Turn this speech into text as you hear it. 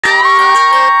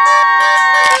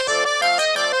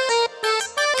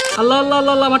আল্লাহ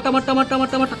আল্লাহ আল্লাহ মারটা মারটা মারটা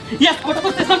মারটা মারটা yes ওটা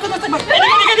করতে start করতে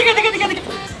দিকে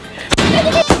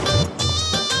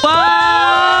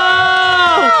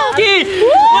ওয়াও কি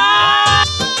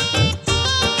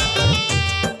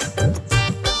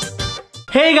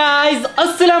Hey guys,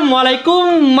 Assalamualaikum.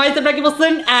 Myself Rakib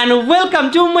Hossain and welcome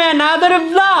to my another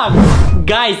vlog.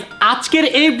 Guys, আজকের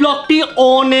এই ব্লগটি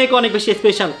অনেক বেশি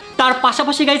স্পেশাল। তার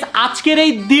পাশাপাশি গাইস আজকের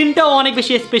এই দিনটাও অনেক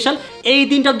বেশি স্পেশাল। এই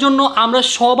দিনটার জন্য আমরা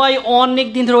সবাই অনেক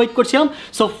দিন ধরে ওয়েট করছিলাম।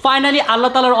 সো ফাইনালি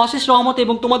আল্লাহ তাআলার অশেষ রহমত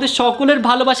এবং তোমাদের সকলের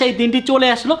ভালোবাসা এই দিনটি চলে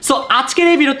আসলো। সো আজকের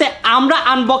এই ভিডিওতে আমরা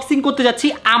আনবক্সিং করতে যাচ্ছি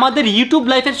আমাদের ইউটিউব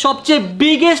লাইফের সবচেয়ে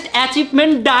biggest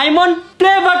achievement diamond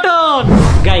play button.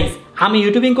 Guys আমি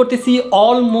ইউটিউবিং করতেছি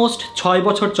অলমোস্ট 6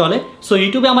 বছর চলে। সো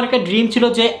ইউটিউবে আমার একটা ড্রিম ছিল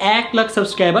যে 1 লাখ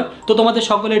সাবস্ক্রাইবার। তো তোমাদের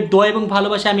সকলের দোয়া এবং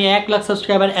ভালোবাসা আমি 1 লাখ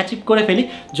সাবস্ক্রাইবার অ্যাচিভ করে ফেলি।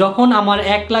 যখন আমার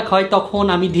 1 লাখ হয় তখন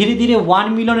আমি ধীরে ধীরে 1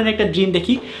 মিলিয়নের একটা ড্রিম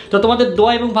দেখি। তো তোমাদের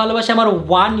দোয়া এবং ভালোবাসা আমার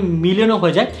 1 মিলিয়নও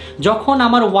হয়ে যায়। যখন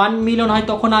আমার 1 মিলিয়ন হয়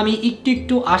তখন আমি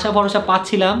একটু আশা ভরসা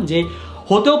পাচ্ছিলাম যে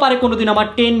হতেও পারে কোনোদিন আমার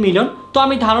 10 মিলিয়ন। তো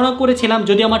আমি ধারণা করেছিলাম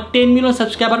যদি আমার 10 মিলিয়ন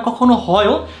সাবস্ক্রাইবার কখনো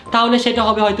হয়ও তাহলে সেটা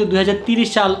হবে হয়তো 2030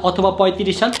 সাল অথবা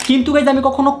 35 সাল। কিন্তু গাইজ আমি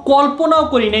কখনো কল্পনাও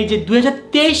করি নাই যে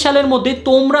 2023 সালের মধ্যে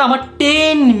তোমরা আমার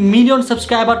 10 মিলিয়ন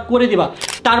সাবস্ক্রাইবার করে দিবা।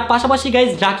 তার পাশাপাশি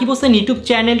গাইজ রাকিব হোসেন ইউটিউব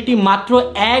চ্যানেলটি মাত্র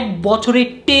 1 বছরে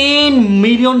 10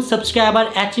 মিলিয়ন সাবস্ক্রাইবার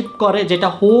অ্যাচিভ করে, যেটা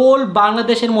হোল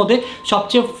বাংলাদেশের মধ্যে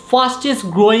সবচেয়ে ফাস্টেস্ট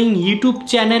গ্রোয়িং ইউটিউব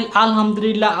চ্যানেল।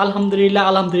 আলহামদুলিল্লাহ আলহামদুলিল্লাহ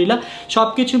আলহামদুলিল্লাহ। সব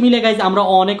কিছু মিলে গাইজ আমরা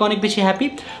অনেক বেশি হ্যাপি।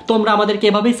 তোমরা আমাদেরকে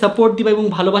এভাবেই সাপোর্ট দিবা এবং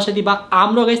ভালোবাসা দিবা।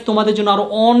 আমরা গাইজ তোমাদের জন্য আরো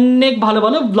অনেক ভালো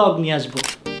ব্লগ নিয়ে আসবো।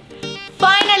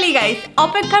 ফাইনালি গাইস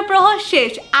অপেক্ষার প্রহর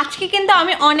শেষ। আজকে কিন্তু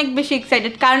আমি অনেক বেশি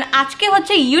এক্সাইটেড, কারণ আজকে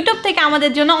হচ্ছে ইউটিউব থেকে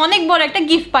আমাদের জন্য অনেক বড় একটা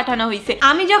গিফট পাঠানো হয়েছে।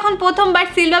 আমি যখন প্রথমবার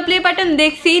সিলভার প্লে বাটন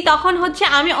দেখছি তখন হচ্ছে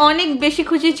আমি অনেক বেশি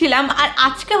খুশি ছিলাম, আর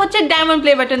আজকে হচ্ছে ডায়মন্ড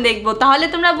প্লে বাটন দেখবো। তাহলে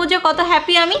তোমরা বুঝো কত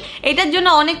হ্যাপি আমি। এটার জন্য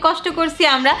অনেক কষ্ট করছি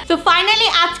আমরা। তো ফাইনালি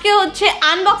আজকে হচ্ছে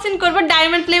আনবক্সিং করবো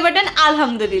ডায়মন্ড প্লে বাটন।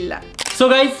 আলহামদুলিল্লাহ। সো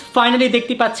গাইস ফাইনালি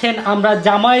দেখতে পাচ্ছেন আমরা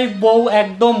জামাই বউ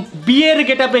একদম বিয়ের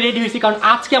গেটআপে রেডি হয়েছি, কারণ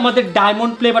আজকে আমাদের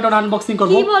ডায়মন্ড প্লে বাটন আনবক্সিং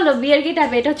করব। কি বলো বিয়ের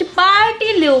গেটআপে? এটা হচ্ছে পার্টি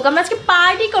লুক। আমরা আজকে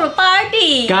পার্টি করব, পার্টি।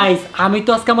 গাইস আমি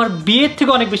তো আজকে আমার বিয়ের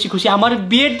থেকে অনেক বেশি খুশি। আমার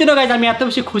বিয়ের দিনও গাইস আমি এত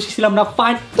বেশি খুশি ছিলাম না।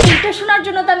 এটা শোনার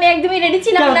জন্য তো আমি একদমই রেডি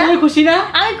ছিলাম না। তুমি খুশি না?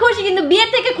 আমি খুশি, কিন্তু বিয়ের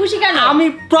থেকে খুশি কেন? আমি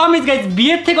প্রমিস গাইস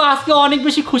বিয়ের থেকে আজকে অনেক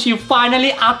বেশি খুশি। ফাইনালি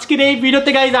আজকের এই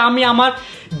ভিডিওতে গাইস আমি আমার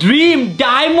dream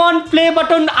diamond play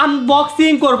button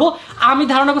unboxing করব। আমি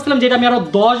ধারণা করছিলাম যেটা আমি আরো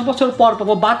 10 বছর পর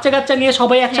পাবো, বাচ্চা কাচ্চা নিয়ে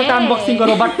সবাই একসাথে আনবক্সিং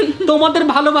করবো, বাট তোমাদের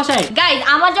ভালোবাসায়। গাইস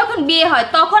আমার যখন বিয়ে হয়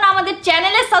তখন আমাদের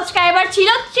চ্যানেলের সাবস্ক্রাইবার ছিল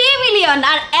 3 মিলিয়ন,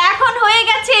 আর এখন হয়ে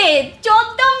গেছে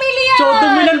 14 মিলিয়ন। 14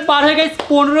 মিলিয়ন পার হয়ে গেছে,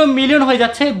 15 মিলিয়ন হয়ে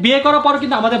যাচ্ছে। বিয়ে করার পর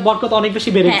কিন্তু আমাদের বরকত অনেক বেশি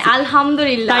বেড়ে গেছে।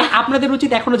 আলহামদুলিল্লাহ। তাই আপনাদের উচিত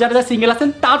এখনো যারা সিঙ্গেল আছেন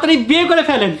তাড়াতাড়ি বিয়ে করে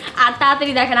ফেলেন, আর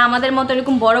তাড়াতাড়ি দেখেন আমাদের মতো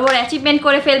এরকম বড় অ্যাচিভমেন্ট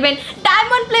করে ফেলবেন,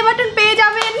 ডায়মন্ড প্লে বাটন পেয়ে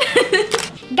যাবেন।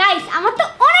 গাইস আমার তো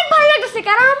অনেক ভালো লাগছে,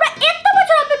 কারণ আমরা এত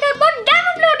বছর অপেক্ষার পর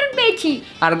ডায়মন্ড প্লে বাটন পেয়েছি।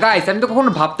 আর গাইস আমি তো কখনো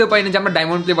ভাবতেও পারিনি যে আমরা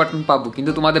ডায়মন্ড প্লে বাটন পাবো,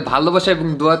 কিন্তু তোমাদের ভালোবাসা এবং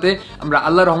দোয়াতে আমরা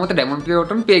আল্লাহর রহমতে ডায়মন্ড প্লে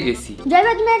বাটন পেয়ে গেছি। জয়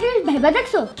ভাই, তুমি একটা ভেবে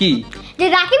দেখছো কি যে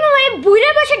রাকিব ভাই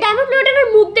বুইড়া বয়সে ডায়মন্ড প্লে বাটনের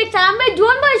মুখ দেখছ, আমরা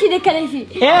জোয়ান বয়সে দেখে দেখছি।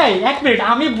 এই এক মিনিট,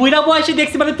 আমি বুইড়া বয়সে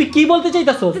দেখছি মানে তুই কি বলতে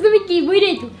চাইতাছস? তুমি কি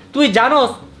বুইড়াই তো? তুই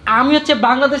জানোস আমি হচ্ছে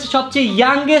বাংলাদেশের সবচেয়ে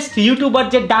ইয়াংগেস্ট ইউটিউবার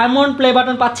যে ডায়মন্ড প্লে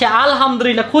বাটন পাচ্ছে।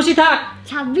 আলহামদুলিল্লাহ, খুশি থাক।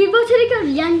 26 বছরে কেউ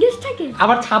ইয়াংগেস্ট থাকে?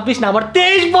 আবার 26 না, আবার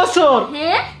 23 বছর।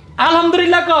 হ্যাঁ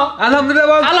আলহামদুলিল্লাহ কো। আলহামদুলিল্লাহ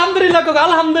বল। আলহামদুলিল্লাহ কো।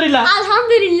 আলহামদুলিল্লাহ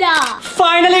আলহামদুলিল্লাহ।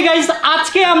 ফাইনালি গাইস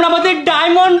আজকে আমরা আমাদের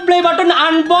ডায়মন্ড প্লে বাটন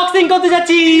আনবক্সিং করতে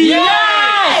যাচ্ছি।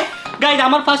 গাইস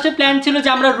আমার ফার্স্টে প্ল্যান ছিল যে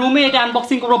আমরা রুমে এটা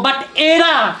আনবক্সিং করব, বাট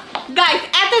এরা গাইস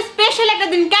এত স্পেশাল একটা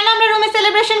দিন কেন আমরা রুমে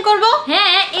সেলিব্রেশন করব?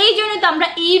 হ্যাঁ এই জন্য তো আমরা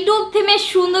ইউটিউব থিমে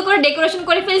সুন্দর করে ডেকোরেশন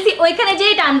করে ফেলছি, ওইখানে যে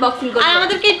এটা আনবক্সিং করব। আর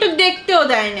আমাদেরকে একটু দেখতেও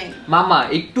দেয় নাই। মামা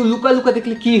একটু লুকা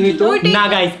দেখলে কি হইতো? না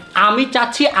গাইস আমি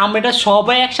চাচ্ছি আমরা এটা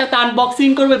সবাই একসাথে আনবক্সিং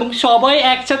করব এবং সবাই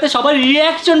একসাথে সবার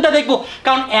রিঅ্যাকশনটা দেখব,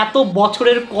 কারণ এত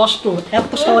বছরের কষ্ট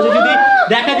এত সহজে যদি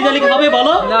দেখা দিলে কি হবে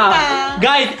বলো? না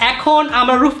গাইস এখন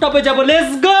আমরা রুফটপে যাব,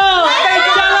 লেটস গো।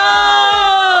 চলো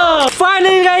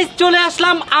ফাইনালি গাইস চলে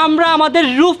আসলাম আমরা আমাদের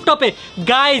রুফটপে।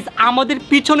 গাইস আমাদের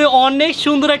পিছনে অনেক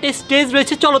সুন্দর একটা স্টেজ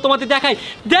রয়েছে, চলো তোমাদের দেখাই।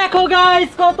 দেখো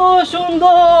গাইস কত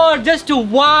সুন্দর, just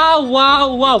wow wow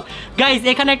wow. Guys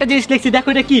এখানে একটা জিনিস লিখছি, দেখো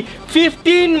এটা কি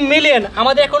 15 মিলিয়ন।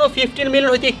 আমাদের এখনো 15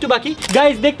 মিলিয়ন হইতে একটু বাকি।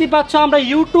 গাইস দেখতে পাচ্ছ আমরা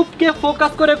ইউটিউবকে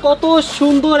ফোকাস করে কত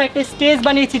সুন্দর একটা স্টেজ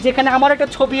বানিয়েছি, যেখানে আমার একটা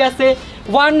ছবি আছে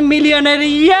 1 মিলিয়নের।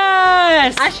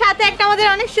 ইয়েস, আর সাথে একটা আমাদের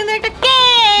অনেক সুন্দর একটা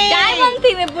কেক ডায়মন্ড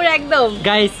থিমে পুরো একদম।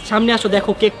 গাইস সামনে আসো,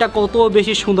 দেখো কেকটা কত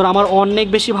বেশি সুন্দর, আমার অনেক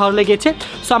বেশি ভালো লেগেছে।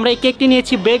 সো আমরা এই কেকটি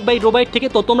নিয়েছি বেক বাই রোবাইট থেকে।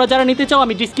 তো তোমরা যারা নিতে চাও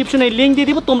আমি ডিসক্রিপশনে লিংক দিয়ে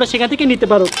দিব, তোমরা সেখান থেকে নিতে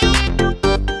পারো।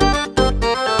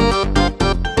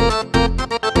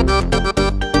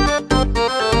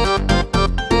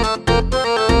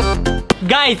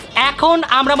 এখন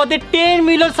আমরা আমাদের 10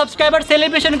 মিলিয়ন সাবস্ক্রাইবার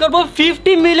সেলিব্রেশন করব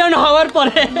 50 মিলিয়ন হওয়ার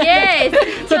পরে। ইয়েস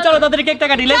তো চলো তাদের কেক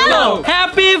কাটি, let's go.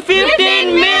 Happy 15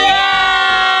 million.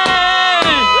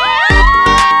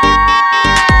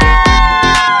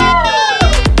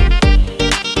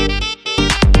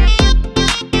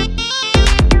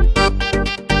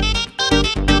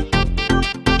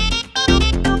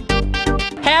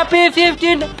 Happy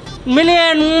 15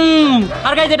 million.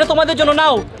 R guys এটা তোমাদের জন্য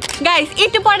নাও। গাইস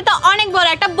একটু পরে তো অনেক বড়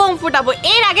একটা বোম ফুটাবো।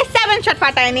 এর আগে 7 শট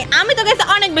ফাটাইনি। আমি তো গাইস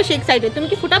অনেক বেশি এক্সাইটেড। তুমি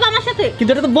কি ফুটাবো আমার সাথে?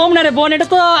 কিন্তু এটা তো বোম না রে বোন, এটা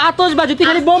তো আতশবাজি। তুই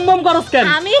খালি বোম বোম করস কেন?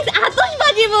 আমি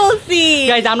আতশবাজি বলছি।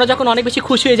 গাইস আমরা যখন অনেক বেশি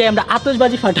খুশি হয়ে যাই আমরা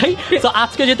আতশবাজি ফাটাই। তো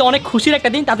আজকে যেহেতু অনেক খুশির একটা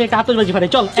দিন, তাতে একটা আতশবাজি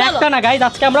ফাটাই। চল একটা না গাইস,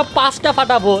 আজকে আমরা 5টা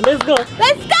ফাটাবো। Let's go.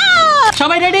 Let's go.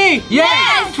 সবাই ready?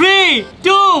 Yes. 3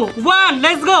 2 1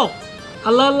 let's go.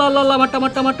 Allah Allah Allah, মারটা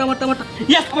মারটা মারটা মারটা মারটা।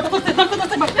 Yes, মারটা করতে করতে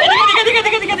করতে। এদিকে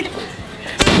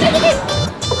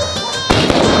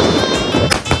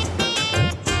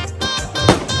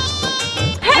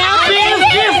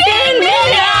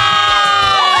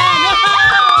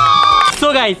সো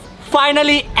গাইস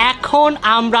ফাইনালি এখন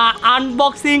আমরা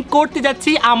আনবক্সিং করতে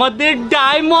যাচ্ছি আমাদের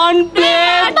diamond play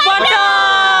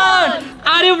button.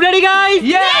 Are you ready guys?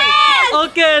 Yes!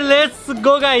 Okay let's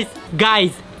go guys.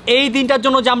 Guys এই দিনটার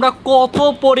জন্য যে আমরা কত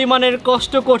পরিমাণের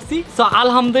কষ্ট করছি, সো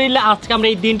আলহামদুলিল্লাহ আজকে আমরা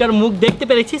এই দিনটার মুখ দেখতে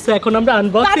পেরেছি। সো এখন আমরা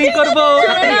আনবক্সিং করব।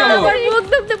 মুখ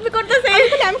দপ করতেছে।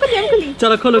 আমি খুলি।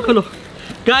 চলো খোলো খোলো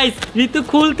গাইস। ঋতু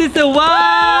খুলতেছে।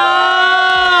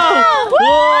 ওয়াও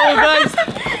ও গাইস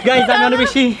গাইস আমি অনেক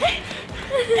বেশি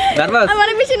নার্ভাস। আমার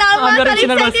বেশি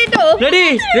nervous. Ready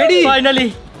ready finally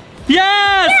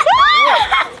yes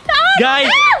guys.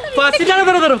 ফার্স্টে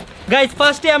ধরো গাইস,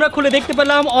 ফার্স্টে আমরা খুলে দেখতে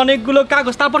পেলাম অনেকগুলো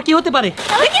কাগজ। তারপর কি হতে পারে?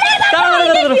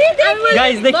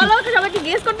 গাইস দেখি। বলো সবাইকে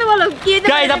গেস করতে বলো কি।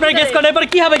 গাইস আপনারা গেস করো, এবার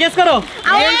কি হবে গেস করো।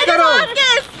 গেস করো।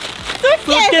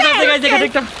 সুটকেস আছে গাইস, এখানে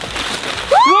একটা।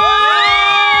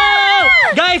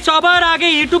 গাইস সবার আগে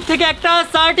ইউটিউব থেকে একটা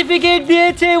সার্টিফিকেট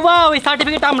দিয়েছে। ওয়াও, এই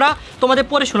সার্টিফিকেট আমরা তোমাদের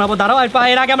পরে শোনাবো। দাঁড়াও,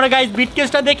 এর আগে আমরা গাইস বিট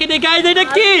কেসটা দেখে দিই। গাইস এটা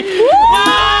কি?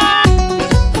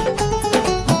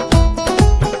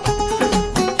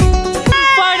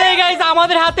 ফাইনালি গাইস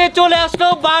আমাদের হাতে চলে আসলো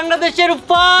বাংলাদেশের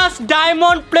ফার্স্ট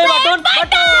ডায়মন্ড প্লে বাটন,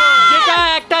 যেটা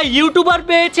একটা ইউটিউবার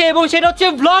পেয়েছে এবং সেটা হচ্ছে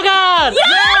ব্লগার।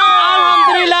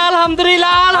 আলহামদুলিল্লাহ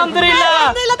আলহামদুলিল্লাহ আলহামদুলিল্লাহ।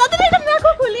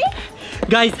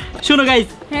 গাইস শুনো গাইস,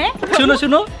 শুনো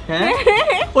শুনো। হ্যাঁ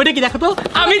ওইটা কি দেখো তো।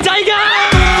 আমি জায়গা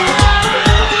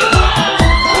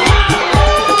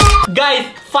গাইস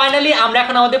ফাইনালি আমরা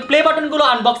এখন আমাদের প্লে বাটন গুলো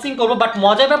আনবক্সিং করবো। বাট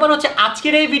মজার ব্যাপার হচ্ছে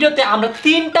আজকের এই ভিডিওতে আমরা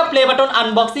 3টা প্লে বাটন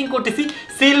আনবক্সিং করতেছি,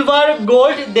 সিলভার,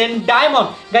 গোল্ড, দেন ডায়মন্ড।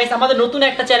 গাইস আমাদের নতুন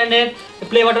একটা চ্যানেলের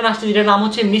প্লে বাটন আসছে, যেটার নাম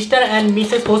হচ্ছে mister and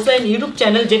Mrs Hossain YouTube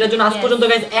channel, যেটার জন্য আজ পর্যন্ত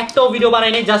গাইস একটাও ভিডিও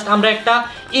বানাই নাই। জাস্ট আমরা একটা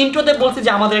ইন্ট্রোতে বলছি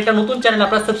যে আমাদের একটা নতুন চ্যানেল,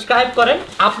 আপনারা সাবস্ক্রাইব করেন।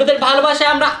 আপনাদের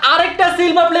ভালোবাসায় আমরা আরেকটা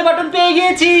সিলভার প্লে বাটন পেয়ে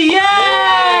গিয়েছি।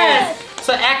 ইয়েস!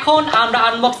 সো এখন আমরা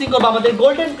আনবক্সিং করব আমাদের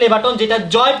গোল্ডেন প্লে বাটন, যেটা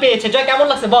জয় পেয়েছে। জয় কেমন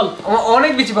লাগছে বল?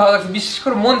 অনেক বেশি ভালো লাগছে, বিশেষ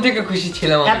করে মন থেকে খুশি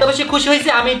ছিলাম। এত বেশি খুশি হয়েছে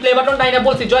আমি প্লে বাটন টাইনা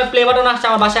বলছি জয় প্লে বাটন আসছে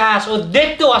আমার বাসায় আস, ও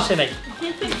দেখতেও আসে নাই।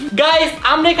 গাইস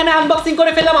আমরা এখানে আনবক্সিং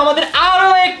করে ফেললাম আমাদের আরো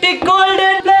একটি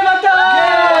golden play button.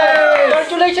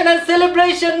 Congratulation and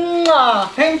celebration.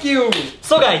 Thank you.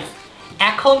 So guys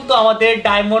এখন তো আমাদের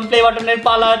ডায়মন্ড প্লে বাটনের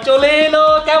পালা চলে এলো।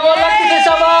 কেমন লাগছে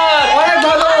সবার? অনেক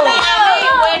ভালো।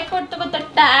 ওয়েট করতে করতে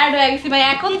টায়ার্ড হয়ে গেছি ভাই,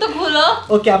 এখন তো খুলো।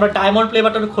 ওকে আমরা ডায়মন্ড প্লে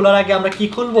বাটন খোলার আগে আমরা কি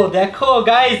খুলবো দেখো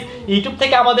গাইস। ইউটিউব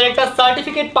থেকে আমাদের একটা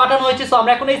সার্টিফিকেট পাঠানো হয়েছে, সো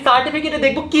আমরা এখন এই সার্টিফিকেটে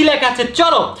দেখবো কি লেখা আছে।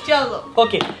 চলো চলো।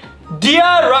 Okay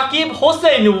dear Rakib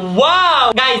Hossain. Wow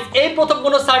guys এই প্রথম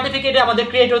কোন সার্টিফিকেটে আমাদের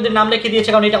ক্রিয়েটরদের নাম লিখে দিয়েছে,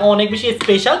 কারণ এটা অনেক বেশি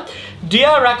special.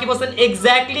 Deer Rakib Hossain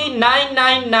exactly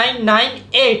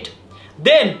 9999998,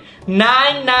 then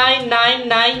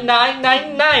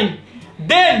 9999999,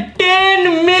 then 10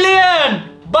 million,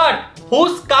 but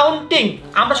whose counting?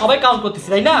 আমরা সবাই কাউন্ট করতেছি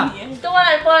তাই না? তোমার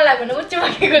আর পড়া লাগবে না, উচ্চ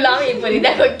বাক্যগুলো আমি পড়ি,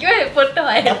 দেখো কিভাবে পড়তে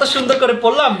হয়। এত সুন্দর করে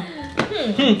পড়লাম।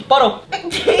 পড়ো,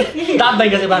 দাঁত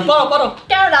ভেঙে গেছে। পড়ো পড়ো।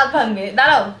 কেন দাঁত ভাঙবে?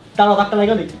 দাঁড়াও দাঁড়াও, দাঁতটা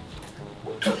লাগলো নি।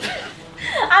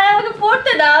 আর আমাকে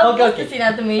পড়তে দাও। ওকে ওকে বুঝতেছি না,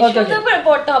 তুমি সুন্দর করে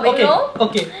পড়তে হবে। ওকে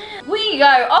ওকে। We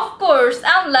are, of course,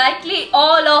 unlikely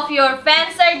all of your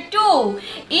fans are too.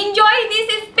 Enjoy this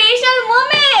special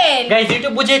moment. Guys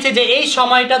YouTube বুঝিয়েছে যে এই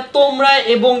সময়টা তোমরা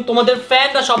এবং তোমাদের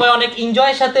ফ্যানরা সবাই অনেক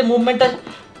এনজয়ের সাথে মুভমেন্টটা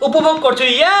উপভোগ করছো।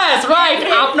 ইয়েস রাইট,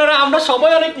 আপনারা আমরা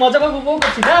সবাই অনেক মজা উপভোগ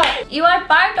করছি না? You are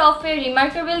part of a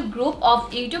remarkable group of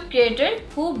YouTube creators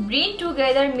who bring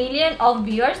together millions of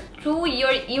viewers through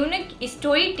your unique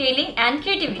storytelling and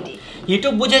creativity.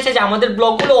 YouTube বুঝেছে যে আমাদের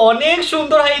ব্লগগুলো অনেক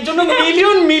সুন্দর হয়, এই জন্য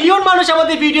মিলিয়ন মিলিয়ন মানুষ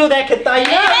আমাদের ভিডিও দেখে, তাই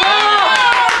না?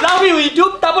 Love you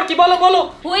YouTube. তারপর কি বলো বলো।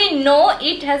 We know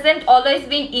it hasn't always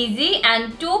been easy and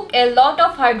took a lot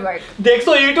of hard work.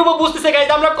 দেখছো ইউটিউবও বুঝতেছে গাইস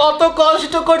আমরা কত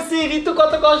কষ্ট করছি, ঋতু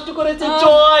কত কষ্ট করেছে,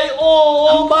 জয় ও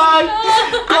ভাই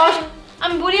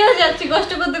আমি বুড়ি হয়ে যাচ্ছি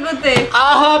কষ্ট করতে করতে।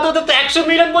 আহা তো 100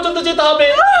 মিলিয়ন পর্যন্ত যেতে হবে,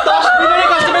 10 মিলিয়নে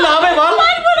কষ্ট পেলে হবে বল।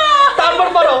 তারপর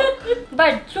বলো।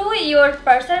 But through your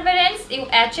perseverance, you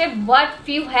achieved what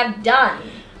few have done.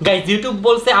 Guys YouTube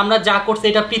বলছে আমরা যা করছি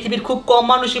এটা পৃথিবীর খুব কম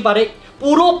মানুষই পারে।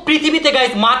 পুরো পৃথিবীতে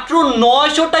গাইস মাত্র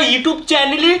 900টা ইউটিউব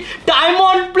চ্যানেলে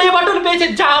ডায়মন্ড প্লে বাটন পেয়েছে,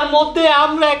 যার মধ্যে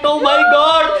আমরা একটা ও মাই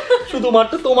গড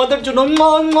শুধুমাত্র তোমাদের জন্য।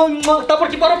 তারপর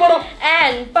কি পড়ো পড়ো।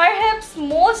 And perhaps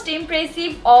most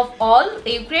impressive of all,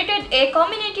 you created a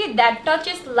community that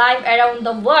touches life around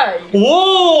the world. ও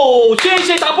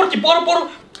সেই তারপর কি পড়ো পড়ো।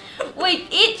 With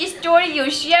each story you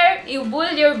share, you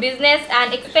build your business and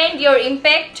expand your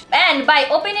impact. And by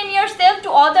opening yourself to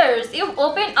others, you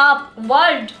open up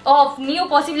world of new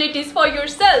possibilities for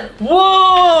yourself. O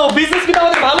business কি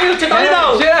আমাদের ভালোই হচ্ছে, তাই দাও।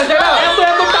 এত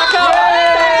এত টাকা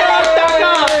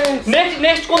টাকা।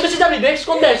 নেক্সট কোন দেশে যাবি? নেক্সট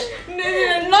কোন দেশ?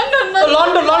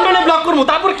 লন্ডনে ব্লগ করব।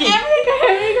 তারপর কি?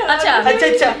 আচ্ছা।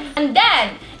 And then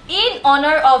in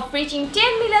honor of reaching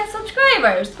 10 million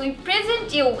subscribers, we present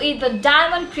you with the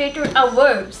Diamond Creator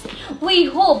Awards. We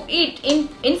hope it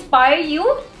inspire you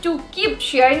to keep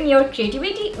sharing your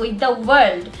creativity with the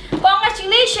world.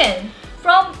 Congratulations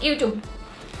from YouTube.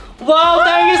 Wow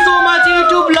thank you so much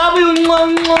YouTube, love you.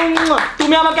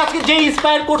 তুমি আমাকে আজকে যে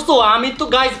inspire করছো, আমি তো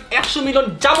guys 100 million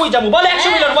যাবো বল। 100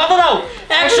 million কথা দাও।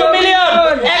 100 মিলিয়ন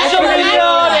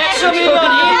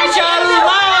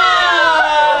ইনশাআল্লাহ।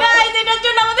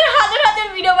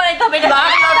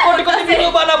 কোটি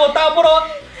ভিডিও বানাবো, তারপর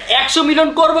 100 মিলিয়ন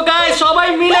করবো গাইস সবাই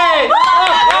মিলে।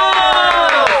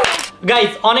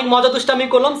 গাইস অনেক মজা দুষ্টামি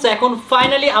করলাম। সো এখন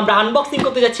ফাইনালি আমরা আনবক্সিং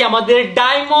করতে যাচ্ছি আমাদের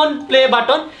ডায়মন্ড প্লে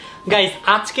বাটন। গাইস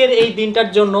আজকের এই দিনটার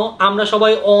জন্য আমরা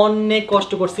সবাই অনেক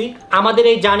কষ্ট করছি। আমাদের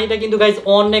এই জার্নিটা কিন্তু গাইস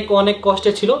অনেক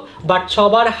কষ্টে ছিল, বাট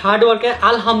সবার হার্ড ওয়ার্কে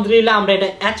আলহামদুলিল্লাহ আমরা এটা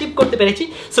অ্যাচিভ করতে পেরেছি।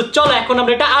 সো চলো এখন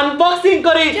আমরা এটা আনবক্সিং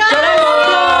করি।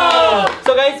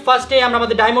 সো গাইস ফার্স্টে আমরা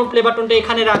আমাদের ডায়মন্ড প্লে বাটনটা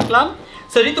এখানে রাখলাম।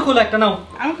 সো ঋতু খুলো একটা নাও।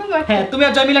 আমি খুলবো। হ্যাঁ তুমি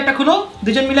আর জয় মিলে একটা খুলো,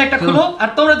 দুজন মিলে একটা খুলো, আর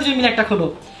তোমরা দুজন মিলে একটা খুলো।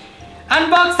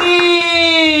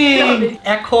 আনবক্সিং।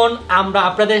 এখন আমরা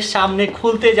আপনাদের সামনে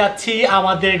খুলতে যাচ্ছি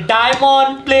আমাদের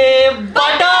diamond play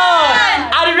button.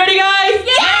 Are you ready guys?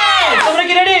 Yes. তোমরা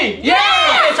কি রেডি?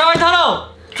 ইয়েস। সবাই ধরো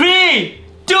 3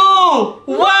 2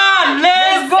 1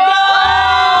 let's go.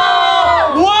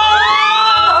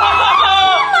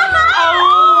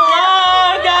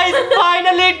 Guys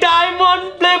finally diamond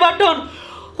play button.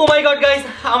 O my god guys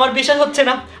আমার বিশ্বাস হচ্ছে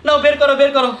না। নাও বের করো।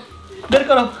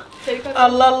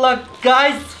 আল্লাহ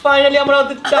গাইস ফাইনালি আমরা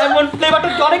ডায়মন্ড প্লে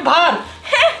বাটন অনেক ভার।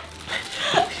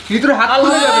 ভিতরে হাত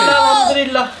খুলে যাবে।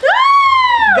 আলহামদুলিল্লাহ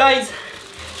গাইস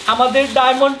আমাদের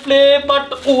ডায়মন্ড প্লে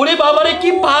বাটন, ওরে বাবারে কি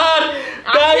ভার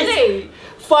গাইস।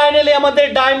 ফাইনালি আমাদের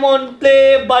ডায়মন্ড প্লে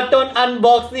বাটন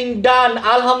আনবক্সিং ডান।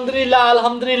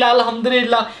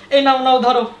 আলহামদুলিল্লাহ। এই নাও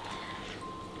ধরো।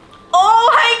 ও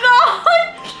মাই গড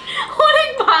অনেক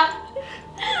ভার।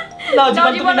 নাও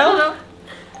জীবন তুমি নাও,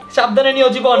 সাবধানে নিও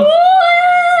জীবন।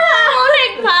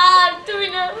 অনেক ভার তুমি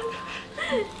না।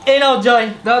 এই নাও জয়।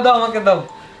 দাও আমাকে দাও।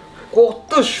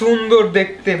 কত সুন্দর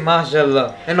দেখতে মাশাআল্লাহ।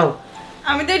 নাও।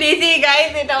 আমি তো নিয়েছি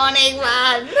গাইস, এটা অনেক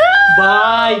ভার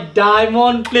ভাই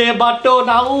diamond play button.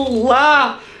 Wow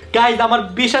guys আমার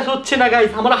বিশ্বাস হচ্ছে না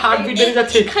গাইস, আমার হার্টবিট বেড়ে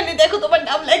যাচ্ছে। এখানে দেখো তোমার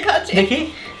নাম লেখা আছে। দেখি।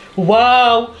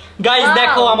 ওয়াও গাইস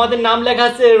দেখো আমাদের নাম লেখা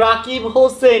আছে রাকিব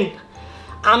হোসেন।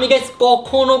 আমি গাইস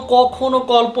কখনো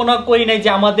কল্পনা করি নাই যে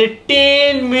আমাদের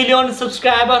 10 মিলিয়ন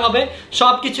সাবস্ক্রাইবার হবে।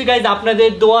 সবকিছু গাইস আপনাদের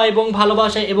দোয়া এবং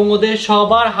ভালোবাসা এবং ওদের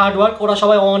সবার হার্ডওয়ার্ক। ওরা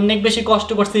সবাই অনেক বেশি কষ্ট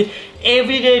করছে,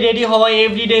 এভরিডে রেডি হওয়া,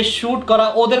 এভরিডে শুট করা।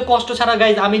 ওদের কষ্ট ছাড়া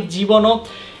গাইস আমি জীবনও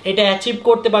এটা অ্যাচিভ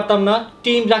করতে পারতাম না।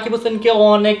 টিম রাকিব হোসেনকে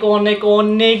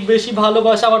অনেক বেশি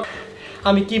ভালোবাসা।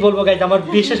 আমি কি বলবো গাইস আমার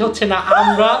বিশ্বাস হচ্ছে না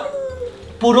আমরা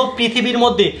পুরো পৃথিবীর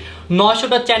মধ্যে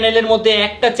 900টা চ্যানেলের মধ্যে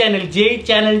একটা চ্যানেল, যেই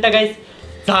চ্যানেলটা গাইস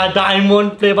ডায়মন্ড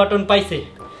প্লে বাটন পাইছে।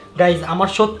 গাইজ আমার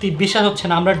সত্যি বিশ্বাস হচ্ছে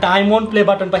না আমরা ডায়মন্ড প্লে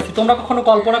বাটন পাইছি। তোমরা কখনো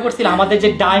কল্পনা করছিলে আমাদের যে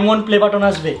ডায়মন্ড প্লে বাটন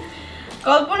আসবে?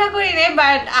 কল্পনা করি নে,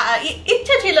 বাট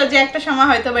ইচ্ছা ছিল যে একটা সময়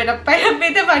হয়তো এটা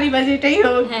পেতে পারি বা যেটাই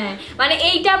হোক। হ্যাঁ মানে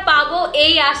এইটা পাবো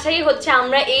এই আশাই হচ্ছে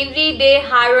আমরা এভরিডে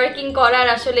হার্ড ওয়ার্কিং করার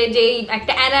আসলে যে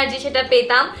একটা এনার্জি সেটা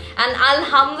পেতাম। এন্ড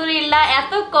আলহামদুলিল্লাহ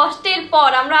এত কষ্টের পর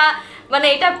আমরা মানে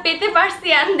এটা পেতে পারছি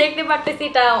আর দেখতে পারতেছি,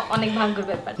 এটা অনেক ভাগ্যের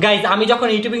ব্যাপার। গাইজ আমি যখন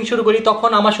ইউটিউবিং শুরু করি তখন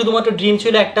আমার শুধুমাত্র ড্রিম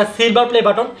ছিল একটা সিলভার প্লে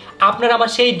বাটন। আপনারা আমার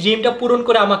সেই ড্রিমটা পূরণ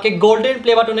করে আমাকে গোল্ডেন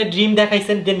প্লে বাটনের ড্রিম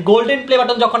দেখাইছেন। দেন গোল্ডেন প্লে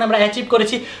বাটন যখন আমরা অ্যাচিভ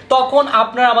করেছি তখন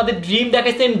আপনারা আমাদের ড্রিম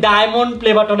দেখাইছেন ডায়মন্ড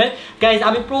প্লে বাটনের। গাইজ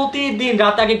আমি প্রতিদিন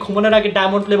রাত আগে ঘুমানোর আগে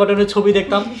ডায়মন্ড প্লে বাটনের ছবি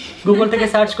দেখতাম, গুগল থেকে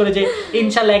সার্চ করে যে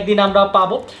ইনশাল্লাহ একদিন আমরা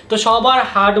পাবো। তো সবার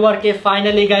হার্ড ওয়ার্কে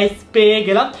ফাইনালি গাইজ পেয়ে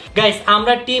গেলাম। গাইজ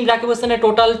আমরা টিম রাকিব হোসেনের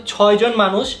টোটাল 6 জন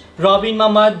মানুষ, রবিন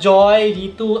মামা, জয়,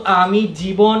 ঋতু, আমি,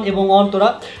 জীবন এবং অন্তরা।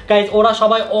 গাইজ ওরা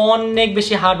সবাই অনেক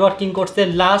বেশি হার্ড ওয়ার্কিং করছে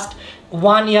লাস্ট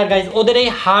 1 ইয়ার। গাইজ ওদের এই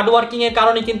হার্ড ওয়ার্কিং এর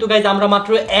কারণে কিন্তু গাইজ আমরা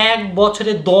মাত্র 1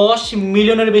 বছরে 10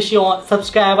 মিলিয়নের বেশি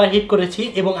সাবস্ক্রাইবার হিট করেছি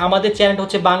এবং আমাদের চ্যানেলটা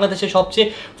হচ্ছে বাংলাদেশের সবচেয়ে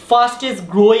ফাস্টেস্ট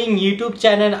গ্রোয়িং ইউটিউব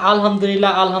চ্যানেল।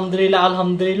 আলহামদুলিল্লাহ আলহামদুলিল্লাহ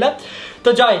আলহামদুলিল্লাহ।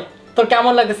 তো জয়, তোর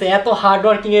কেমন লাগতেছে এত হার্ড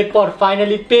ওয়ার্কিং এর পর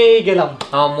ফাইনালি পেয়ে গেলাম?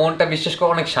 আমার মনটা বিশ্বাস করে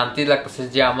অনেক শান্তি লাগতেছে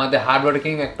যে আমাদের হার্ড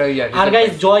ওয়ার্কিং একটা আর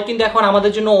গাইস জয় কিন্তু এখন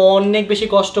আমাদের জন্য অনেক বেশি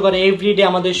কষ্ট করে, এভরিডে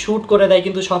আমাদের শুট করে দেয়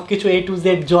কিন্তু সবকিছু A to Z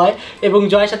জয়। এবং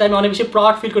জয়ের সাথে আমি অনেক বেশি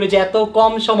প্রাউড ফিল করি যে এত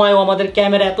কম সময়ে আমাদের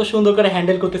ক্যামেরা এত সুন্দর করে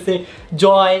হ্যান্ডেল করতেছে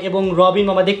জয়। এবং রবিন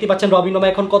মামা, দেখতে পাচ্ছেন রবিন মামা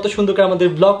এখন কত সুন্দর করে আমাদের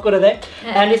ব্লগ করে দেয়।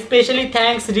 অ্যান্ড স্পেশালি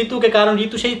থ্যাঙ্কস ঋতুকে, কারণ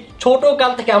ঋতু সেই ছোট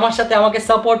কাল থেকে আমার সাথে আমাকে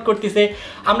সাপোর্ট করতেছে।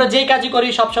 আমরা যেই কাজই করি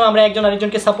সবসময় আমরা একজন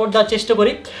আরেকজনকে সাপোর্ট দেওয়ার চেষ্টা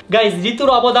করি। গাইজ ঋতুর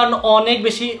অবদান অনেক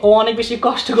বেশি, ও অনেক বেশি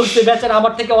কষ্ট করছে বেচারা,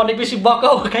 আমার থেকে অনেক বেশি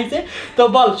বকাও খাইছে। তো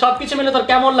বল সবকিছু মিলে তোর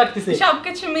কেমন লাগতেছে?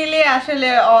 সবকিছু মিলে আসলে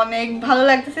অনেক ভালো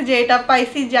লাগতেছে যে এটা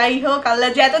পাইছি। যাই হোক, আল্লাহ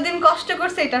যে এতদিন কষ্ট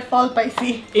করছে এটার ফল পাইছি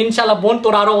ইনশাআল্লাহ। বোন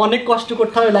তোর আরো অনেক কষ্ট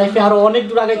করতে হবে লাইফে, আরো অনেক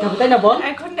দূর আগাইতে হবে, তাই না বল?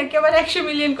 এখন নাকি আবার 100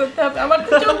 মিলিয়ন করতে হবে, আমার তো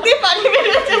চোখ দিয়ে পানি বের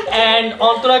হচ্ছে। এন্ড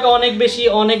অন্তরাকে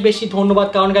অনেক বেশি ধন্যবাদ,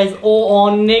 কারণ গাইজ ও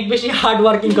অনেক বেশি হার্ড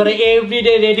ওয়ার্কিং করে।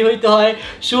 এভরিডে রেডি হইতে হয়,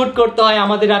 শুট করতে হয়,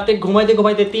 আমাদের রাতে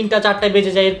ঘুমাইতে 3টা-4টায়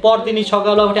বেজে যায়। এরপর দিনই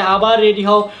সকালে উঠে আবার রেডি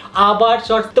হও, আবার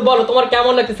শর্টস। তো বলো তোমার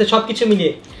কেমন লাগতেছে সবকিছু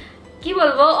মিলিয়ে? কি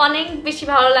বলবো, অনেক বেশি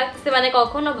ভালো লাগতেছে। মানে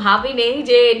কখনো ভাবি নেই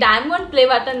যে ডায়মন্ড প্লে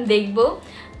বাটন দেখবো।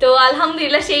 তো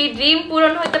আলহামদুলিল্লাহ সেই ড্রিম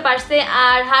পূরণ হতে পারছে।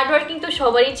 আর হার্ড ওয়ার্কিং তো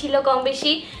সবারই ছিল কম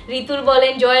বেশি, ঋতুর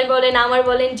বলেন, জয়ের বলেন, আমার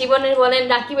বলেন, জীবনের বলেন,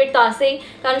 রাকিবের তো আছেই।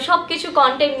 কারণ সবকিছু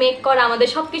কন্টেন্ট মেক করা, আমাদের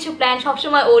সবকিছু প্ল্যান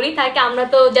সবসময় ওরই থাকে, আমরা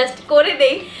তো জাস্ট করে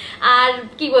দেই। আর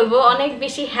কি বলবো, অনেক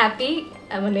বেশি হ্যাপি,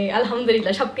 মানে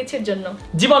আলহামদুলিল্লাহ সবকিছুর জন্য।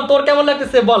 জীবন তোর কেমন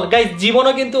লাগতেছে বল? গাইস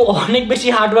জীবনও কিন্তু অনেক বেশি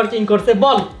হার্ড ওয়ার্কিং করছে,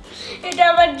 বল। এটা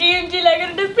আমার ড্রিম ছিল,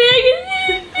 এখন তো পেয়ে গেছি।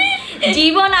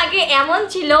 জীবন আগে এমন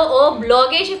ছিল, ও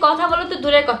ব্লগে এসে কথা বলো তো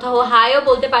দূরের কথা, ও হাইও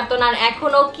বলতে পারতো না। আর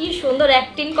এখন ও কি সুন্দর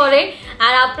অ্যাক্টিং করে,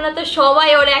 আর আপনারা তো সবাই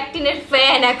ওর অ্যাক্টিং এর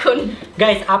ফ্যান এখন।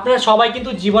 গাইস আপনারা সবাই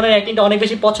কিন্তু জীবনের অ্যাক্টিংটা অনেক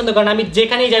বেশি পছন্দ করেন। আমি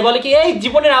যেখানেই যাই বলে কি এই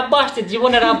জীবনের আব্বা আসছে,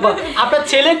 জীবনের আব্বা। আপনার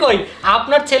ছেলে কই?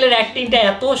 আপনার ছেলের অ্যাক্টিংটা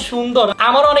এত সুন্দর,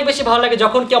 আমারও অনেক বেশি ভালো লাগে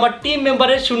যখন কি আমার টিম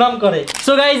মেম্বারের সুনাম করে।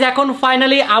 সো গাইস এখন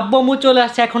ফাইনালি আব্বু আম্মু চলে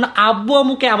আসছে। এখন আব্বু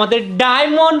আম্মুকে আমাদের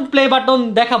ডায়মন্ড প্লে বাটন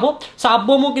দেখাবো। সো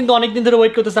আব্বু আম্মু কিন্তু অনেকদিন ধরে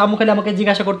ওয়েট করতেছে, আম্মু খালি আমাকে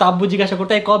জিজ্ঞাসা করতো, আব্বু জিজ্ঞাসা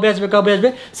করতো কবে আসবে কবে আসবে।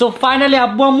 সো ফাইনালি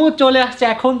আব্বু আম্মু চলে আসছে,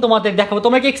 এখন তোমাদের দেখাবো।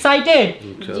 তোমরা কি এক্সাইটেড?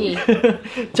 জি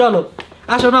চলো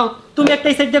আসো, নাও তুমি একটা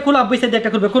সাইড দিয়ে খুলো, আব্বু সাইড দিয়ে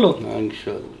একটা খুলবে, খুলো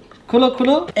খুলো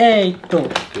খুলো। এই তো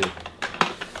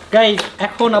গাইস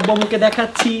এখন আব্বু আম্মুকে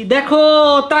দেখাচ্ছি, দেখো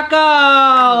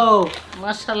তাকাও,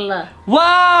 মাশাআল্লাহ,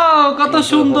 ওয়াও কত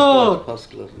সুন্দর।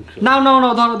 নাও নাও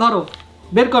নাও, ধরো ধরো,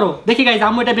 বের করো দেখি গাইস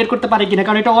আম্মু এটা বের করতে পারে কিনা,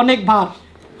 কারণ এটা অনেক ভার।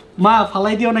 মা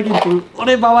ফালাই দিও না কিন্তু।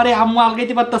 ওরে বাবারে, আম্মু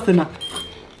আলগাইতে পারতেছে না,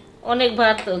 অনেক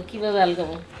ভার তো, কিভাবে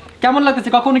আলগাবো? কেমন লাগতেছে?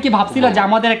 কখনো কি ভাবছিল যে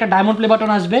আমাদের একটা ডায়মন্ড প্লে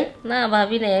বাটন আসবে? না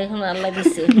ভাবি না, এখন আল্লাহ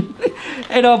দিচ্ছে।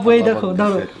 এটা বই দেখো,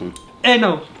 ধরো এই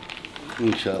নাও।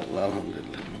 ইনশাআল্লাহ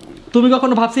আলহামদুলিল্লাহ। তুমি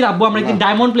কখনো ভাবছিলে আব্বু আমরা একদিন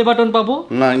ডায়মন্ড প্লে বাটন পাবো?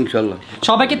 না ইনশাআল্লাহ।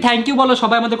 সবাইকে থ্যাংক ইউ বলো,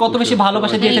 সবাই আমাদের কত বেশি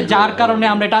ভালোবাসা দিয়েছে, যার কারণে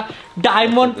আমরা এটা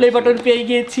ডায়মন্ড প্লে বাটন পেয়ে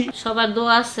গিয়েছি। সবার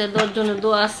দোয়া আছে, 10 জনের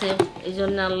দোয়া আছে, এই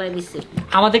জন্য আল্লাহ দিচ্ছে।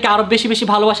 আমাদেরকে আরো বেশি বেশি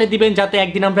ভালোবাসা দিবেন যাতে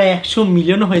একদিন আমরা 100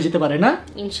 মিলিয়ন হয়ে যেতে পারে, না?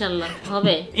 ইনশাআল্লাহ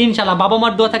হবে, ইনশাআল্লাহ। বাবা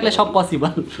মার দোয়া থাকলে সব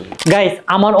পসিবল। গাইস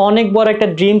আমার অনেক বড় একটা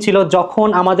ড্রিম ছিল, যখন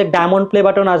আমাদের ডায়মন্ড প্লে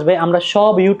বাটন আসবে আমরা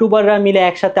সব ইউটিউবাররা মিলে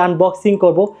একসাথে আনবক্সিং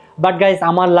করব। বাট গাইস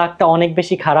আমার লাকটা অনেক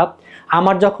বেশি খারাপ।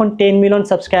 আমার যখন 10 মিলিয়ন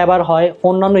সাবস্ক্রাইবার হয়,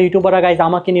 অন্যান্য ইউটিউবাররা গাইজ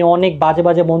আমাকে নিয়ে অনেক বাজে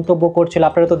বাজে মন্তব্য করছিল,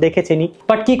 আপনারা তো দেখেছেনই।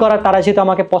 বাট কি করার, তারা যেহেতু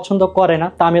আমাকে পছন্দ করে না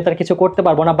তা আমিও তার কিছু করতে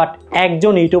পারবো না। বাট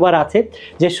একজন ইউটিউবার আছে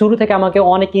যে শুরু থেকে আমাকে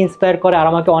অনেক ইন্সপায়ার করে আর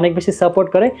আমাকে অনেক বেশি সাপোর্ট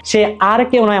করে, সে আর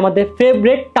কেউ নয় আমাদের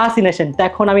ফেভারিট তাসিনেশন। তো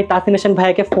এখন আমি তাসিনেশন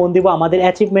ভাইয়াকে ফোন দিব, আমাদের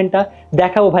অ্যাচিভমেন্টটা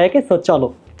দেখাবো ভাইয়াকে। সো চলো।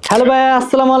 হ্যালো ভাইয়া,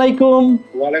 আসসালামু আলাইকুম।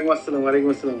 ওয়ালাইকুম আসসালাম। ওয়ালাইকুম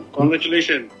আসসালাম।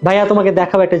 কংগ্রাচুলেশন ভাইয়া, তোমাকে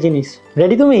দেখাবো একটা জিনিস।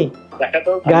 রেডি তুমি?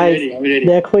 গাইস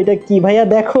দেখো এটা কি ভাইয়া,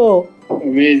 দেখো।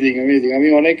 Amazing amazing. আমি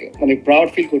অনেক প্রাউড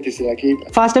ফিল করতেছি। রাকিব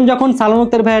ফার্স্ট টাইম যখন সালাম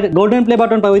আক্তার ভাইয়ের গোল্ডেন প্লে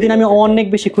বাটন পাই, ওই দিন আমি অনেক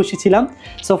বেশি খুশি ছিলাম।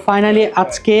 সো ফাইনালি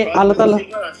আজকে আল্লাহ তাআলা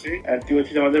আর তুই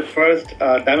হচ্ছে আমাদের ফার্স্ট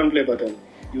ডায়মন্ড প্লে বাটন।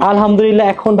 আলহামদুলিল্লাহ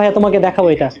এখন ভাইয়া তোমাকে দেখাবো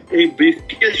এটা। এই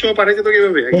ব্রিফকেস শো পাঠাইছে তো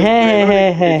কিভাবে?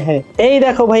 হ্যাঁ এই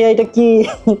দেখো ভাইয়া এটা কি।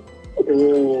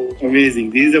 Amazing.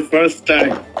 This is the first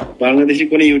time Bangladeshi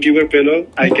কোন ইউটিউবার পেলো।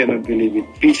 I cannot believe it.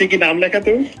 পিছে কি নাম লেখা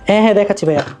তো? হ্যাঁ দেখাচ্ছি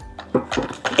ভাইয়া,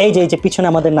 এই যে পিছনে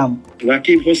আমাদের নাম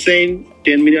রাকিব হোসেন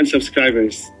 10 মিলিয়ন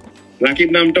সাবস্ক্রাইবার্স। রাকিব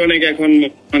নামটা অনেক এখন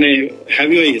মানে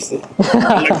হেভি হয়ে গেছে।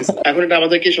 এখন এটা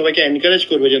আমাদেরকে সবাইকে এনকারেজ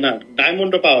করবে যে না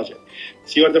ডায়মন্ডও পাওয়া যায়।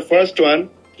 You are the first one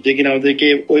যে কিনা আমাদেরকে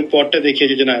ওই পথটা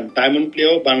দেখিয়েছে যে না ডায়মন্ড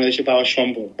প্লেও বাংলাদেশে পাওয়া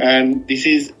সম্ভব। And this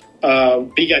is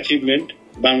big achievement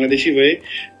Bangladeshi হয়ে,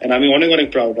 এন্ড আমি অনেক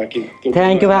প্রাউড রাকিব।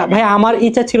 থ্যাংক ইউ ভাই। আমার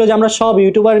ইচ্ছা ছিল যে আমরা সব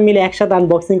ইউটিউবার মিলে একসাথে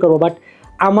আনবক্সিং করবো, বাট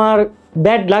আমার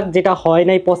ব্যাড লাক যেটা হয়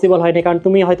নাই, পসিবল হয় নাই, কারণ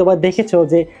তুমি হয়তো বা দেখেছো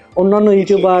যে অন্যান্য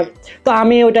ইউটিউবার, তো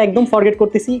আমি ওটা একদম ফরগেট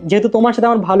করতেছি। যেহেতু তোমার সাথে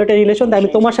আমার ভালো একটা রিলেশন, তাই আমি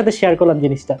তোমার সাথে শেয়ার করলাম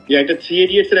জিনিসটা। একটা 3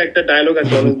 ইডিয়টস এর একটা ডায়লগ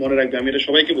আছে, মনে রাখবে, আমি এটা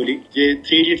সবাইকে বলি যে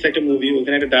 3 ইডিয়টস একটা মুভি,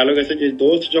 ওখানে একটা ডায়লগ আছে যে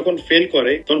দোস্ত যখন ফেল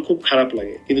করে তখন খুব খারাপ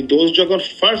লাগে, কিন্তু দোস্ত যখন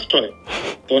ফার্স্ট হয়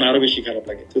তখন আরো বেশি খারাপ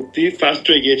লাগে। তো তুই ফার্স্ট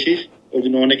হয়ে গিয়েছিস, ওই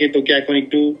জন্য অনেকে তোকে এখন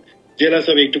একটু জেলাস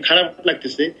হবে, একটু খারাপ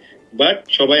লাগতেছে, বাট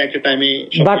সবাই একটা টাইমে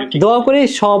দোয়া করি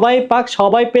সবাই পাক,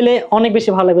 সবাই পেলে অনেক বেশি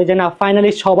ভালো লাগবে যে না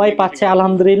ফাইনালি সবাই পাচ্ছে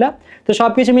আলহামদুলিল্লাহ। তো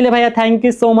সবকিছু মিলে ভাইয়া থ্যাংক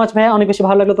ইউ সো মাচ ভাইয়া, অনেক বেশি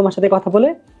ভালো লাগলো তোমার সাথে কথা বলে।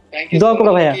 দোয়া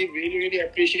করো ভাইয়া। রিয়েলি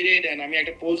অ্যাপ্রিশিয়েট, এন্ড আমি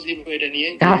একটা পোস্ট দিব এটা নিয়ে।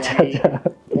 আচ্ছা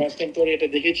ফার্স্ট টাইম তোর এটা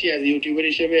দেখেছি অ্যাজ ইউটিউবার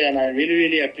হিসেবে, এন্ড আই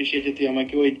রিয়েলি অ্যাপ্রিশিয়েট তুই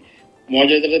আমাকে ওই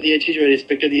মর্যাদাটা দিয়েছিস, ওই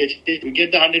রেসপেক্টটা দিয়েছিস। We get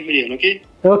the 100 million.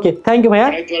 Okay thank you ভাইয়া।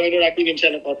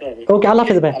 ওকে আল্লাহ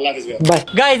হাফেজ ভাই, বাই।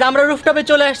 গাইস আমরা রুফটপে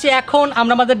চলে আসছি, এখন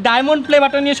আমরা আমাদের ডায়মন্ড প্লে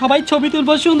বাটন নিয়ে সবাই ছবি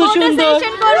তুলবো। সুন্দর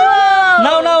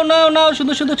নাও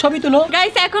সুন্দর ছবি তুলো।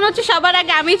 গাইস এখন হচ্ছে সবার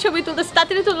আগে আমি ছবি তুলতেছি,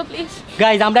 তাড়াতাড়ি তুলো প্লিজ।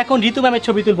 গাইস আমরা এখন ঋতু ম্যামের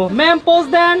ছবি তুলবো। ম্যাম পোজ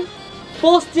দেন,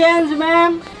 পোজ চেঞ্জ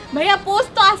ম্যাম। ভাইয়া পোজ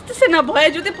তো আসতেছে না, ভয়ে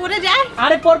যদি পড়ে যায়।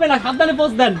 আরে পড়বে না, সাবধানে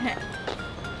পোজ দেন।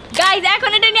 গাইস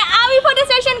এখন এটা নিয়ে আমি ফটো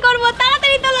সেশন করব,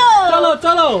 তাড়াতাড়ি তোলো।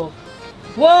 চলো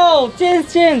ওয়াও চেঞ্জ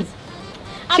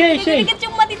সেই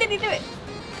চুম্মা দিতে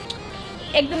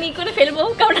একদম ই করে ফেলবো,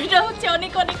 কারণ এটা হচ্ছে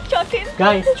অনেক শখের।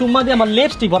 গাইস চুম্মা দিয়ে আমার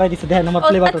লিপস্টিক ভরাই দিছে, দেখেন আমার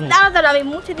প্লে বাটনে। দাঁড়া আমি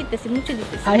মুছে দিতেছি।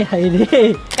 হাই রে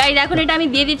গাইস এখন এটা আমি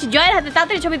দিয়ে দিচ্ছি জয়ের হাতে,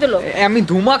 তাড়াতাড়ি ছবি তোলো। আমি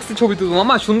ধুমাক্সে ছবি তুলবো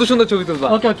মামা, সুন্দর ছবি তুলবা।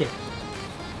 ওকে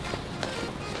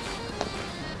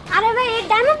আরে ভাই এই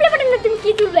ডায়মন্ড প্লে বাটন তুমি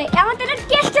কি তুলবে? আমার তো এটা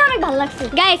টেস্টটা অনেক ভালো লাগছে।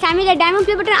 গাইস আমি যে ডায়মন্ড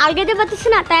প্লে বাটন আলগাতে পারতেছি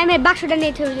না, তাই আমি বাক্সটা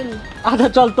নিয়ে ছবি তুলি। আচ্ছা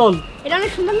চল তোল। এটা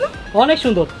অনেক সুন্দর না? অনেক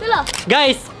সুন্দর। চলো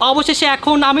গাইস অবশেষে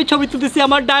এখন আমি ছবি তুলতেছি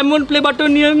আমার ডায়মন্ড প্লে বাটন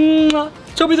নিয়ে।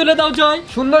 ছবি তুলে দাও জয়।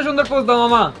 সুন্দর পোজ দাও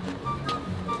মামা।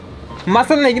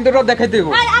 মাসল নেই কিন্তু ওটা দেখাই দেব।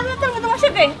 আরে আমি তো তোমার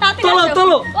সাথে তাড়াতাড়ি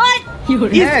তোলো। ওই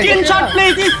স্ক্রিনশট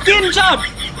প্লিজ, স্ক্রিনশট।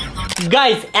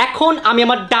 গাইস এখন আমি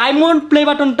আমার ডায়মন্ড প্লে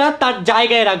বাটনটা তার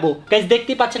জায়গায় রাখবো। গাইস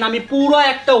দেখতেই পাচ্ছেন আমি পুরো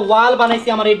একটা ওয়াল বানাইছি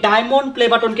আমার এই ডায়মন্ড প্লে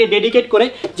বাটনকে ডেডিকেট করে,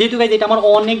 যেহেতু গাইস এটা আমার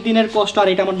অনেক দিনের কষ্ট আর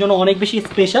এটা আমার জন্য অনেক বেশি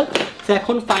স্পেশাল। তো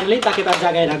এখন ফাইনালি তাকে তার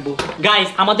জায়গায় রাখবো। গাইস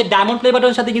আমাদের ডায়মন্ড প্লে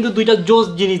বাটনের সাথে কিন্তু দুইটা জোস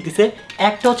জিনিস দিছে।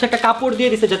 একটা হচ্ছে একটা কাপড় দিয়ে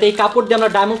দিছে, যাতে এই কাপড় দিয়ে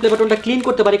আমরা ডায়মন্ড প্লে বাটনটা ক্লিন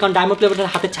করতে পারি, কারণ ডায়মন্ড প্লে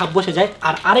বাটনের হাতে ছাপ বসে যায়।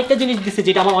 আর আরেকটা জিনিস দিছে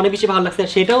যেটা আমার অনেক বেশি ভালো লাগছে,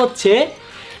 সেটা হচ্ছে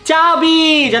চাবি,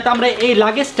 যাতে আমরা এই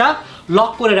লাগেজটা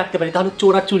লক করে রাখতে পারি, তাহলে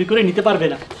চোরা চুরি করে নিতে পারবে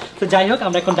না। তো যাই হোক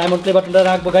আমরা এখন ডায়মন্ড প্লে বাটনটা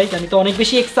রাখবো। গাইস আমি তো অনেক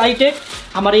বেশি এক্সাইটেড।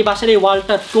 আমার এই বাসার এই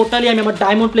ওয়ালটা টোটালি আমি আমার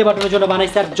ডায়মন্ড প্লে বাটনের জন্য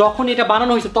বানাইছি, আর যখন এটা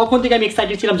বানানো হয়েছে তখন থেকে আমি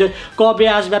এক্সাইটেড ছিলাম যে কবে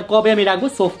আসবে আর কবে আমি রাখবো।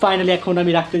 সো ফাইনালি এখন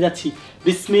আমি রাখতে যাচ্ছি।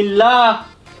 বিসমিল্লাহ।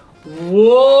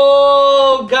 ও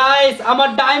গাইস আমার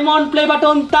ডায়মন্ড প্লে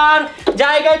বাটন তার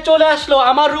জায়গায় চলে আসলো।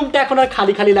 আমার রুমটা এখন আর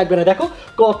খালি লাগবে না। দেখো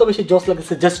কত বেশি জোস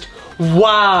লাগছে, জাস্ট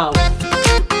ওয়াও।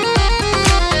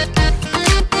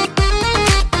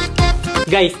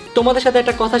 গাইস তোমাদের সাথে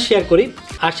একটা কথা শেয়ার করি,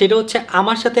 আর সেটা হচ্ছে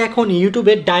আমার সাথে এখন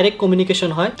ইউটিউবে ডাইরেক্ট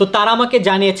কমিউনিকেশন হয়। তো তারা আমাকে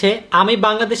জানিয়েছে আমি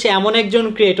বাংলাদেশে এমন একজন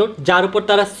ক্রিয়েটর যার উপর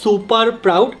তারা সুপার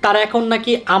প্রাউড। তারা এখন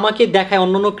নাকি আমাকে দেখায়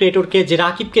অন্যান্য ক্রিয়েটরকে যে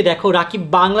রাকিবকে দেখো, রাকিব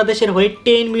বাংলাদেশের হয়ে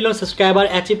 10 মিলিয়ন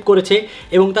সাবস্ক্রাইবার অ্যাচিভ করেছে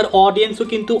এবং তার অডিয়েন্সও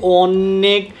কিন্তু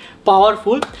অনেক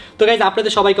পাওয়ারফুল। তো গাইজ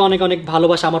আপনাদের সবাইকে অনেক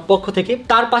ভালোবাসা আমার পক্ষ থেকে।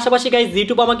 তার পাশাপাশি গাইজ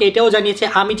ইউটিউব আমাকে এটাও জানিয়েছে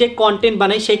আমি যে কন্টেন্ট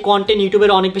বানাই সেই কন্টেন্ট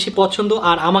ইউটিউবের অনেক বেশি পছন্দ,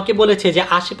 আর আমাকে বলেছে যে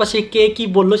আশেপাশে কে কি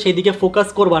বললো সেই দিকে ফোকাস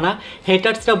করবা না,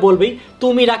 হেটার্সরা বলবেই,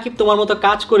 তুমি রাকিব তোমার মতো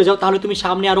কাজ করে যাও, তাহলে তুমি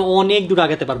সামনে আরো অনেক দূর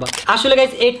আগাতে পারবা। আসলে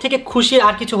গাইজ এর থেকে খুশির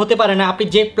আর কিছু হতে পারে না। আপনি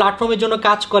যে প্ল্যাটফর্মের জন্য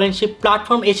কাজ করেন সেই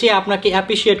প্ল্যাটফর্ম এসে আপনাকে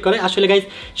অ্যাপ্রিসিয়েট করে। আসলে গাইজ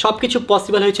সবকিছু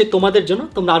পসিবল হয়েছে তোমাদের জন্য,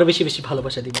 তোমরা আরো বেশি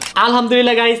ভালোবাসা দিবে।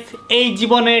 আলহামদুলিল্লাহ গাইজ এই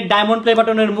জীবনে ডায়মন্ড প্লে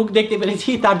বাটনের মুখ দেখতে পেরেছি,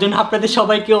 তার জন্য জন্য আপনাদের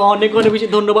সবাইকে অনেক অনেক বেশি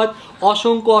ধন্যবাদ,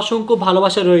 অসংখ্য অসংখ্য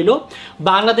ভালোবাসা রইল।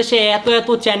 বাংলাদেশে এত এত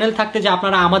চ্যানেল থাকতে যে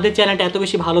আপনারা আমাদের চ্যানেলটা এত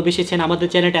বেশি ভালোবেসেছেন, আমাদের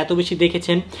চ্যানেলটা এত বেশি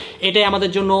দেখেছেন, এটাই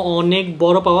আমাদের জন্য অনেক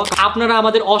বড় পাওয়া। আপনারা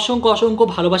আমাদের অসংখ্য অসংখ্য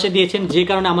ভালোবাসা দিয়েছেন, যে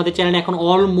কারণে আমাদের চ্যানেল এখন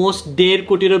অলমোস্ট 1.5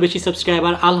 কোটিরও বেশি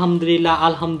সাবস্ক্রাইবার। আলহামদুলিল্লাহ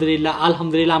আলহামদুলিল্লাহ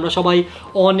আলহামদুলিল্লাহ, আমরা সবাই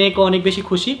অনেক অনেক বেশি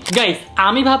খুশি। গাইস,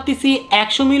 আমি ভাবতেছি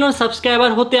 100 মিলিয়ন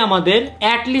সাবস্ক্রাইবার হতে আমাদের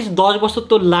অ্যাটলিস্ট 10 বছর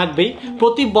তো লাগবেই।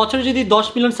 প্রতি বছর যদি 10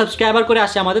 মিলিয়ন সাবস্ক্রাইবার করে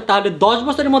আসে আমাদের, তাহলে 10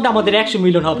 বছরের মধ্যে আমাদের 100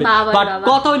 মিলিয়ন হবে। বাট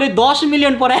কথা হলো 10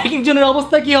 মিলিয়ন পরে এক একজনের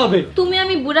অবস্থা কি হবে? তুমি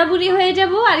আমি বুড়া বুড়ি হয়ে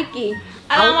যাব আর কি।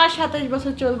 আর আমার 27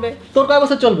 বছর চলবে। তোর কয়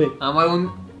বছর চলবে? আমার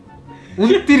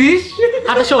 29।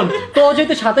 আচ্ছা শোন, তোর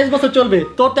যেহেতু 27 বছর চলবে,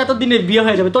 তোর তো এত দিনে বিয়ে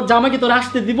হয়ে যাবে। তোর জামা কি তোর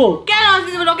আসতে দিব? কেন আসতে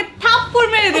দিব? ওকে থাপ্পড়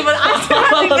মেরে দেব।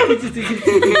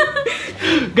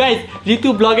 গাইস, ঋতু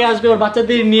ব্লগে আসবে ওর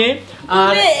বাচ্চাদের নিয়ে,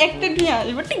 আর একটা নিয়ে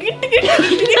আসবে টিকিট টিকিট।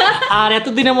 আর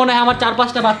এতদিনে মনে হয় আমার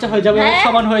 4-5টা বাচ্চা হয়ে যাবে,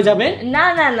 সমান হয়ে যাবে। না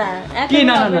না না, কি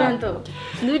না না না?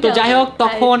 তো যাই হোক,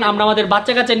 তখন আমরা আমাদের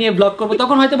বাচ্চা কাচ্চা নিয়ে ব্লগ করবো,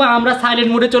 তখন হয়তো বা আমরা সাইলেন্ট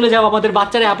মুডে চলে যাবো, আমাদের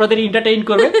বাচ্চারা আপনাদের এন্টারটেইন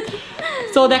করবে।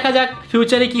 তো দেখা যাক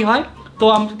ফিউচারে কি হয়। তো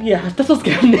আমরা কি হাসতেছস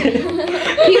কেমনে?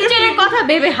 ফিউচারের কথা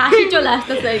ভেবে হাসি চলে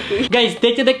আসতেছে আর কি। গাইস,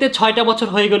 দেখতে দেখতে 6টা বছর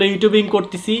হয়ে গেল ইউটিউবিং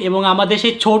করতেছি, এবং আমাদের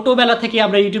সেই ছোটবেলা থেকে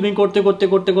আমরা ইউটিউবিং করতে করতে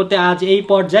করতে করতে আজ এই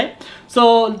পর্যায়ে। সো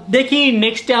দেখি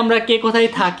নেক্সটে আমরা কে কোথায়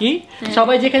থাকি।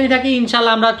 সবাই যেখানে থাকি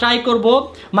ইনশাআল্লাহ আমরা ট্রাই করব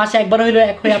মাসে একবার হইলো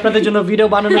এক হয়ে আপনাদের জন্য ভিডিও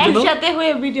বানানোর জন্য, একসাথে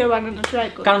হয়ে ভিডিও বানানো ট্রাই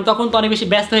করব। কারণ তখন তো অনেক বেশি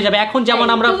ব্যস্ত হয়ে যাবে। এখন যেমন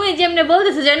আমরা, তুমি যেমনে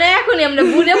বলতেছো যে না এখনই আমরা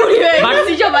বুড়ে বুড়ি হয়ে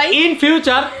গেছি সবাই, ইন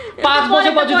ফিউচার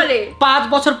 5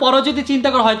 বছর পরও যদি চিন্তা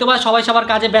করো, হয়তো বা সবাই সবার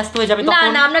কাজে ব্যস্ত হয়ে যাবে। না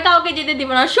তখন না, আমরা কাউকে যেতে দিব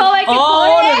না, সবাইকে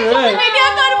ভিডিও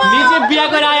করব। নিজে বিয়া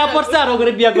করে আয়া পড়ছে আর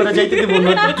ওরে বিয়া করে যাইতে দিব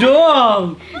না। জম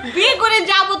বিয়ে করে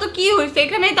যাব তো কি হইছে,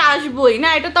 এখানেই তো আসবই না,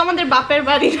 এটা তো আমাদের বাপের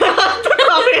বাড়ি না।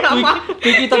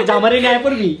 তুই কি তোর জামারে নিয়ে আয়া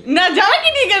পড়বি? না, জামাই কি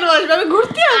নিয়ে কেন আসবে? আমি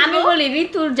ঘুরতে আসবো। আমি বলি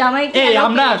ঋতুর জামাই কি? এই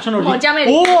আমরা শোনো, জামাই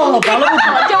ও ভালো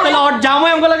তাহলে ওর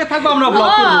জামাই আমগুলোকে থাকবো, আমরা ব্লগ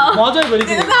করব, মজাই করি।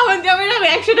 আমার জামাইরা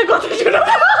 100টা কথা শুনো।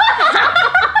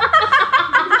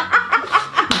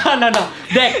 না না,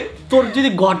 দেখ তোর যদি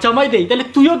ঘর জামাই দেই তাহলে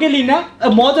তুইও গেলি না,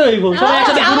 মজা হইব, সবাই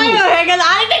একসাথে জামাই হয়ে গেল।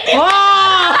 আরেকটা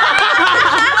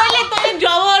তাহলে তোর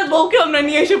জামার বউকে আমরা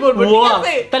নিয়ে এসে পড়বো, ঠিক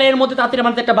আছে? তাহলে এর মধ্যে তাড়াতাড়ি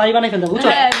আমাদের একটা বাড়ি বানাই ফেলবো, বুঝছো?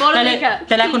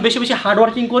 তাহলে এখন বেশি বেশি হার্ড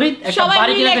ওয়ার্কিং করি, একটা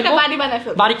বাড়ি কিনে ফেলবো,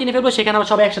 বাড়ি কিনে ফেলবো, সেখানে আমরা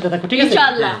সবাই একসাথে থাকবো, ঠিক আছে?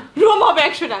 ইনশাআল্লাহ রুম হবে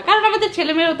 100টা, কারণ আমাদের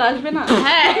ছেলেমেয়েরাও তো আসবে না।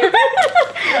 হ্যাঁ।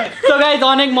 তো গাইস,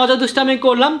 অনেক মজা দুষ্টামি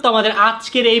করলাম। তো আমাদের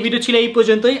আজকের এই ভিডিও ছিল এই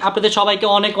পর্যন্তই। আপনাদের সবাইকে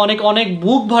অনেক অনেক অনেক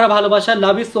বুক ভরা ভালোবাসা।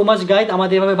 Love you so much guys,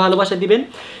 আমাদের এভাবে ভালোবাসা দিবেন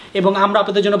এবং আমরা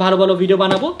আপনাদের জন্য ভালো ভালো ভিডিও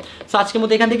বানাবো। তো আজকের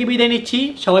মতো এখান থেকে বিদায় নিচ্ছি।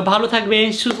 সবাই ভালো থাকবেন,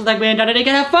 সুস্থ থাকবেন, tata, take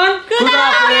care, have fun, good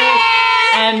afternoon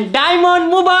and diamond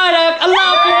Mubarak. Allah